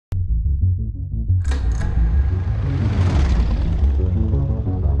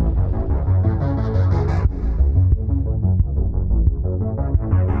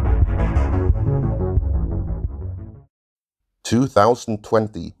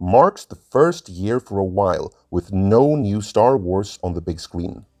2020 marks the first year for a while with no new Star Wars on the big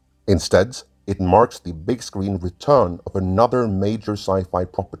screen. Instead, it marks the big screen return of another major sci-fi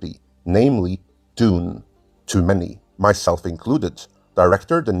property, namely Dune. To many, myself included,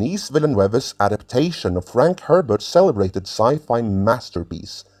 director Denis Villeneuve's adaptation of Frank Herbert's celebrated sci-fi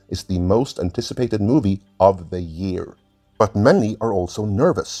masterpiece is the most anticipated movie of the year. But many are also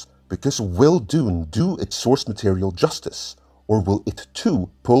nervous, because will Dune do its source material justice, or will it too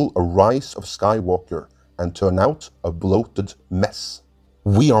pull a Rise of Skywalker and turn out a bloated mess?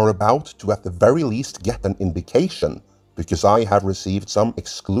 We are about to at the very least get an indication, because I have received some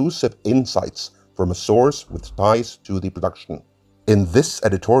exclusive insights from a source with ties to the production. In this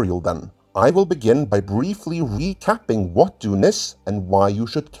editorial then, I will begin by briefly recapping what Dune is and why you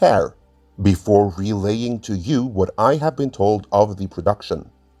should care, before relaying to you what I have been told of the production,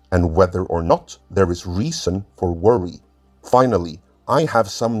 and whether or not there is reason for worry. Finally, I have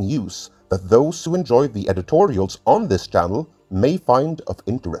some news that those who enjoy the editorials on this channel may find of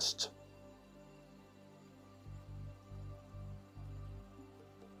interest.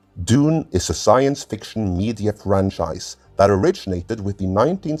 Dune is a science fiction media franchise that originated with the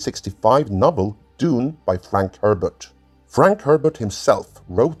 1965 novel Dune by Frank Herbert. Frank Herbert himself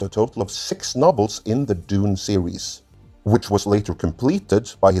wrote a total of 6 novels in the Dune series, which was later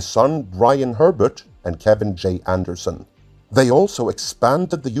completed by his son Brian Herbert and Kevin J. Anderson. They also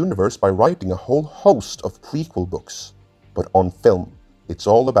expanded the universe by writing a whole host of prequel books. But on film, it's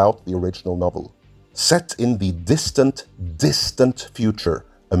all about the original novel. Set in the distant future,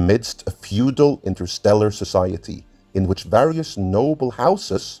 amidst a feudal interstellar society in which various noble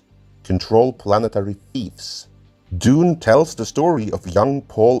houses control planetary fiefs. Dune tells the story of young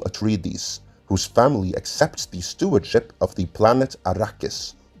Paul Atreides, whose family accepts the stewardship of the planet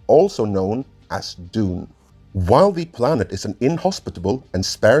Arrakis, also known as Dune. While the planet is an inhospitable and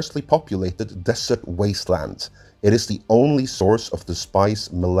sparsely populated desert wasteland, it is the only source of the spice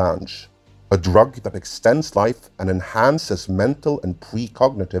melange, a drug that extends life and enhances mental and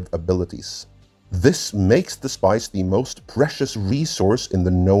precognitive abilities. This makes the spice the most precious resource in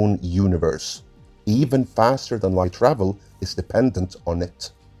the known universe. Even faster than light travel is dependent on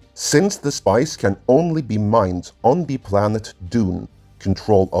it. Since the spice can only be mined on the planet Dune,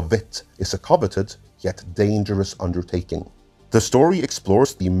 control of it is a coveted yet dangerous undertaking. The story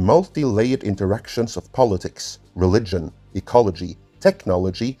explores the multi-layered interactions of politics, religion, ecology,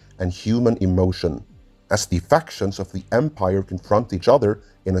 technology, and human emotion, as the factions of the Empire confront each other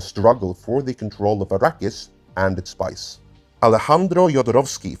in a struggle for the control of Arrakis and its spice. Alejandro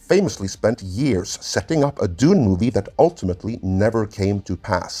Jodorowsky famously spent years setting up a Dune movie that ultimately never came to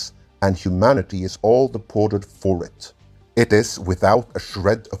pass, and humanity is all deported for it. It is, without a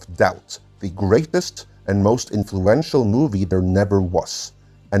shred of doubt, the greatest and most influential movie there never was,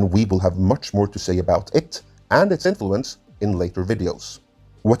 and we will have much more to say about it and its influence in later videos.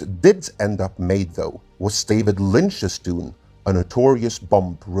 What did end up made though was David Lynch's Dune, a notorious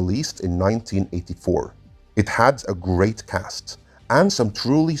bomb released in 1984. It had a great cast and some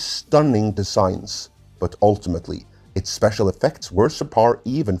truly stunning designs, but ultimately its special effects were subpar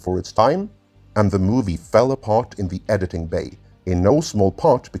even for its time, and the movie fell apart in the editing bay, in no small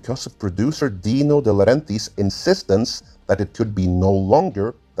part because of producer Dino De Laurentiis' insistence that it could be no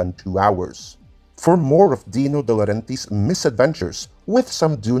longer than 2 hours. For more of Dino De Laurentiis' misadventures, with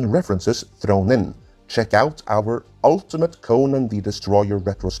some Dune references thrown in, check out our Ultimate Conan the Destroyer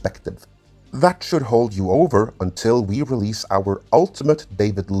retrospective. That should hold you over until we release our Ultimate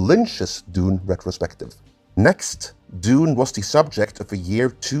David Lynch's Dune retrospective. Next, Dune was the subject of a year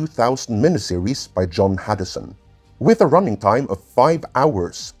 2000 miniseries by John Haddison. With a running time of 5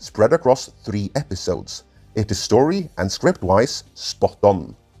 hours spread across 3 episodes, it is story and script-wise spot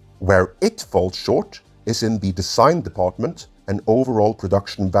on. Where it falls short is in the design department and overall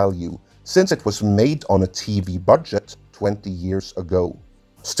production value, since it was made on a TV budget 20 years ago.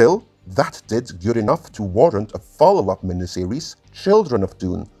 Still, that did good enough to warrant a follow-up miniseries, Children of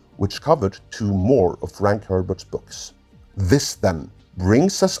Dune, which covered 2 more of Frank Herbert's books. This then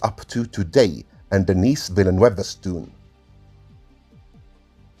brings us up to today and Denis Villeneuve's Dune.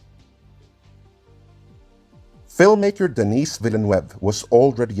 Filmmaker Denis Villeneuve was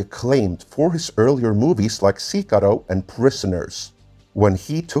already acclaimed for his earlier movies like Sicaro and Prisoners, when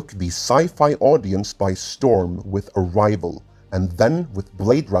he took the sci-fi audience by storm with Arrival, and then with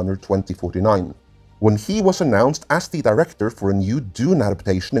Blade Runner 2049. When he was announced as the director for a new Dune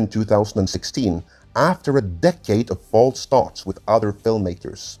adaptation in 2016, after a decade of false starts with other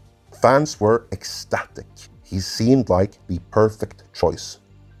filmmakers, fans were ecstatic. He seemed like the perfect choice.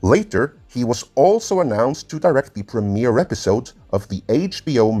 Later, he was also announced to direct the premiere episode of the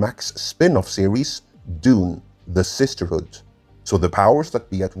HBO Max spin-off series Dune, The Sisterhood. So the powers that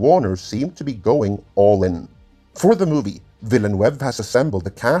be at Warner seem to be going all in. For the movie, Villeneuve has assembled a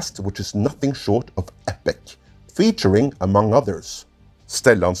cast which is nothing short of epic, featuring, among others,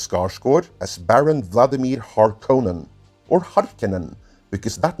 Stellan Skarsgård as Baron Vladimir Harkonnen, or Harkonnen,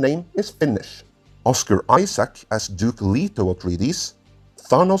 because that name is Finnish, Oscar Isaac as Duke Leto Atreides,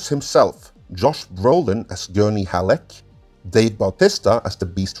 Thanos himself, Josh Brolin as Gurney Halleck, Dave Bautista as the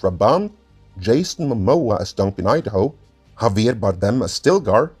Beast Rabban, Jason Momoa as Duncan Idaho, Javier Bardem as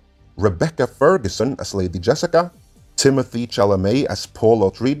Stilgar, Rebecca Ferguson as Lady Jessica, Timothée Chalamet as Paul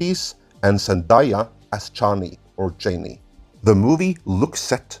Atreides, and Zendaya as Chani or Janie. The movie looks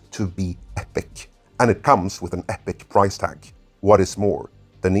set to be epic, and it comes with an epic price tag. What is more,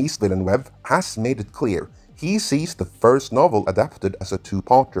 Denis Villeneuve has made it clear he sees the first novel adapted as a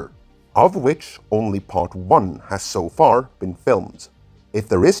two-parter, of which only part 1 has so far been filmed. If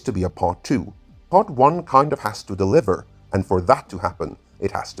there is to be a part 2, part 1 kind of has to deliver, and for that to happen,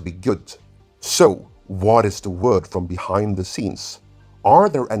 it has to be good. So, what is the word from behind the scenes? Are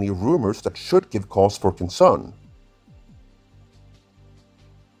there any rumors that should give cause for concern?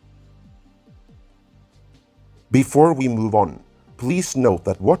 Before we move on, please note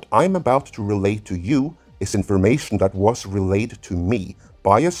that what I'm about to relay to you is information that was relayed to me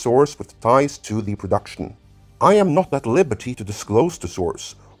by a source with ties to the production. I am not at liberty to disclose the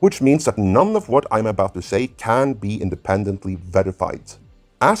source, which means that none of what I'm about to say can be independently verified.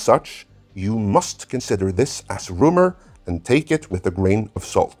 As such, you must consider this as rumor and take it with a grain of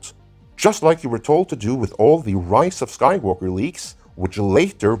salt. Just like you were told to do with all the Rise of Skywalker leaks, which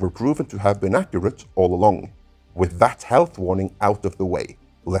later were proven to have been accurate all along. With that health warning out of the way,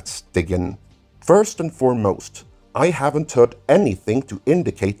 let's dig in. First and foremost, I haven't heard anything to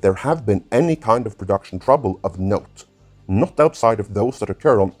indicate there have been any kind of production trouble of note, not outside of those that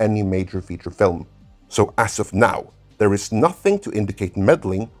occur on any major feature film. So as of now, there is nothing to indicate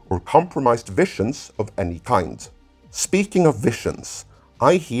meddling or compromised visions of any kind. Speaking of visions,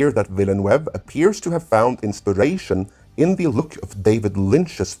 I hear that Villeneuve appears to have found inspiration in the look of David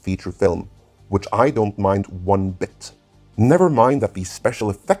Lynch's feature film, which I don't mind one bit. Never mind that the special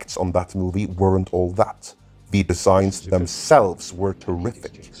effects on that movie weren't all that. The designs themselves were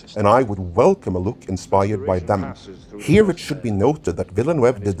terrific, and I would welcome a look inspired by them. Here it should be noted that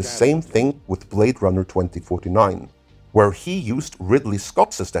Villeneuve did the same thing with Blade Runner 2049, where he used Ridley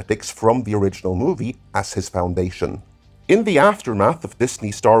Scott's aesthetics from the original movie as his foundation. In the aftermath of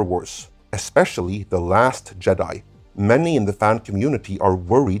Disney's Star Wars, especially The Last Jedi, many in the fan community are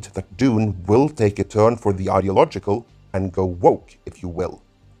worried that Dune will take a turn for the ideological and go woke, if you will.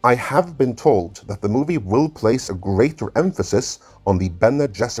 I have been told that the movie will place a greater emphasis on the Bene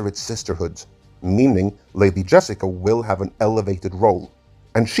Gesserit sisterhood, meaning Lady Jessica will have an elevated role,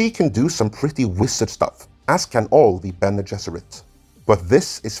 and she can do some pretty wizard stuff, as can all the Bene Gesserit. But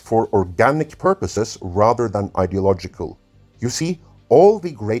this is for organic purposes rather than ideological. You see, all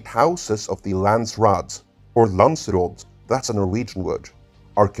the great houses of the Landsraad, or Landsråd, that's a Norwegian word,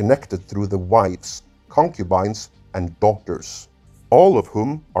 are connected through the wives, concubines, and daughters, all of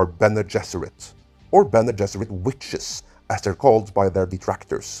whom are Bene Gesserit, or Bene Gesserit witches, as they're called by their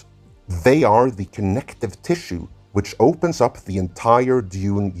detractors. They are the connective tissue which opens up the entire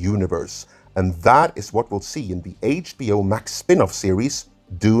Dune universe, and that is what we'll see in the HBO Max spin-off series,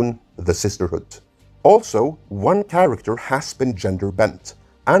 Dune, The Sisterhood. Also, one character has been gender-bent,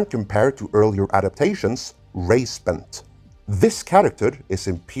 and compared to earlier adaptations, race-bent. This character is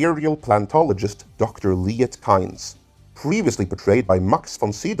Imperial Plantologist Dr. Liet Kynes, previously portrayed by Max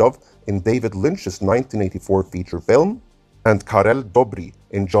von Sydow in David Lynch's 1984 feature film, and Karel Dobry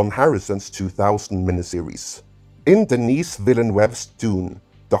in John Harrison's 2000 miniseries. In Denis Villeneuve's Dune,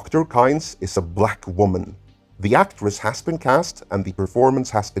 Dr. Kynes is a black woman. The actress has been cast and the performance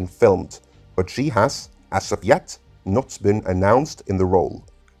has been filmed, but she has, as of yet, not been announced in the role.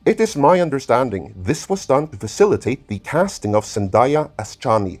 It is my understanding this was done to facilitate the casting of Zendaya as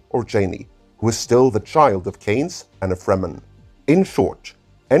Chani or Janie, who is still the child of Keynes and a Fremen. In short,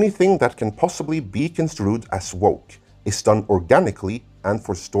 anything that can possibly be construed as woke is done organically and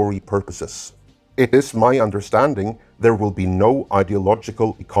for story purposes. It is my understanding there will be no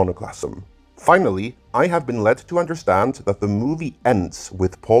ideological iconoclasm. Finally, I have been led to understand that the movie ends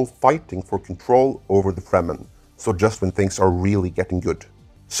with Paul fighting for control over the Fremen, so just when things are really getting good.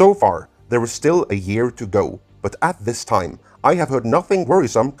 So far, there is still a year to go, but at this time, I have heard nothing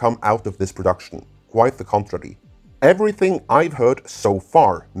worrisome come out of this production. Quite the contrary. Everything I've heard so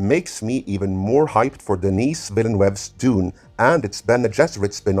far makes me even more hyped for Denis Villeneuve's Dune and its Bene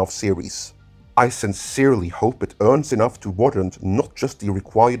Gesserit spin-off series. I sincerely hope it earns enough to warrant not just the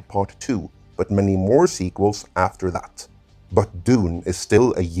required Part 2, but many more sequels after that. But Dune is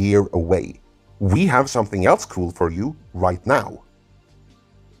still a year away. We have something else cool for you right now.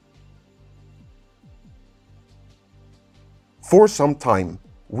 For some time,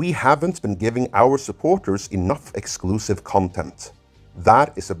 we haven't been giving our supporters enough exclusive content.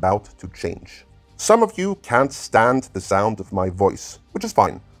 That is about to change. Some of you can't stand the sound of my voice, which is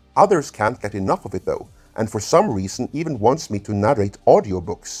fine. Others can't get enough of it though, and for some reason even wants me to narrate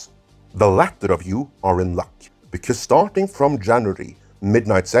audiobooks. The latter of you are in luck, because starting from January,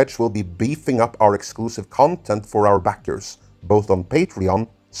 Midnight's Edge will be beefing up our exclusive content for our backers, both on Patreon,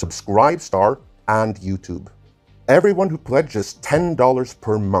 Subscribestar, and YouTube. Everyone who pledges $10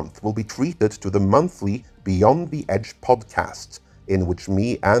 per month will be treated to the monthly Beyond the Edge podcast, in which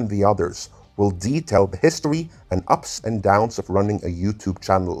me and the others will detail the history and ups and downs of running a YouTube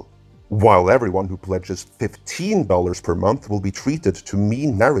channel. While everyone who pledges $15 per month will be treated to me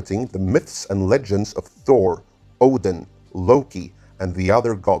narrating the myths and legends of Thor, Odin, Loki, and the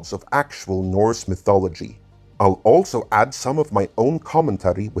other gods of actual Norse mythology. I'll also add some of my own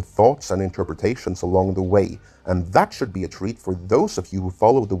commentary with thoughts and interpretations along the way, and that should be a treat for those of you who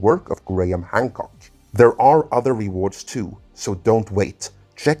follow the work of Graham Hancock. There are other rewards too, so don't wait.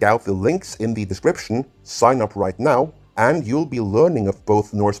 Check out the links in the description, sign up right now, and you'll be learning of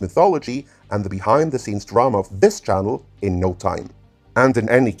both Norse mythology and the behind-the-scenes drama of this channel in no time. And in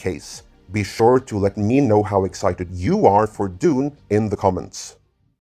any case, be sure to let me know how excited you are for Dune in the comments.